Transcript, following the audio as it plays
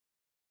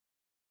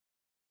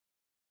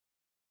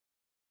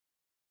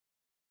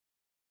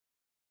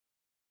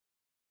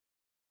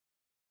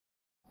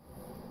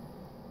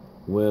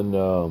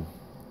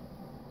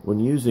When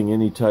using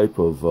any type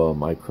of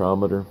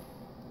micrometer,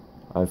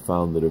 I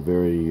found that a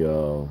very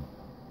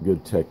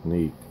good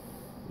technique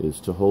is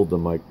to hold the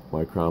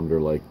micrometer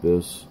like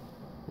this,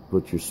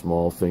 put your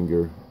small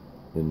finger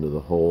into the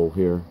hole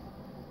here,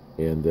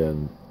 and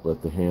then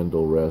let the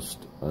handle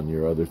rest on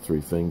your other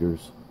three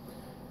fingers.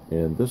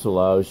 And this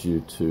allows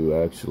you to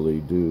actually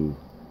do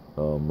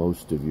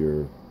most of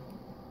your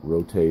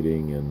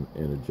rotating and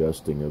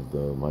adjusting of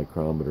the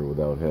micrometer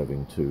without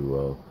having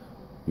to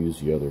use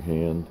the other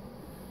hand.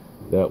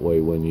 That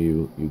way, when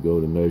you go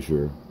to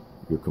measure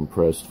your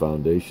compressed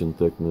foundation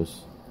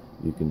thickness,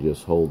 you can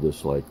just hold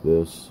this like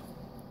this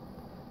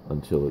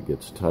until it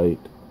gets tight,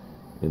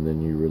 and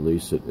then you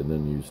release it, and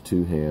then use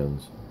two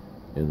hands,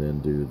 and then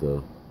do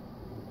the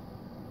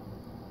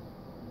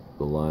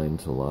line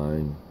to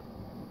line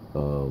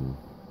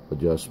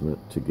adjustment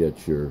to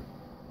get your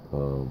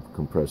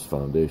compressed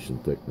foundation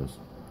thickness.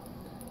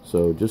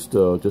 So just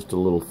a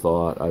little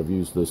thought. I've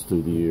used this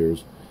through the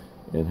years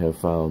and have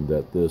found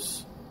that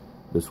this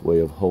way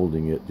of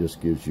holding it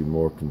just gives you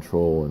more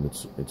control, and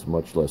it's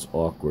much less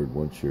awkward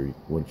once you're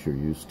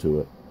used to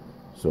it.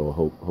 So I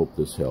hope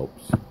this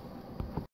helps.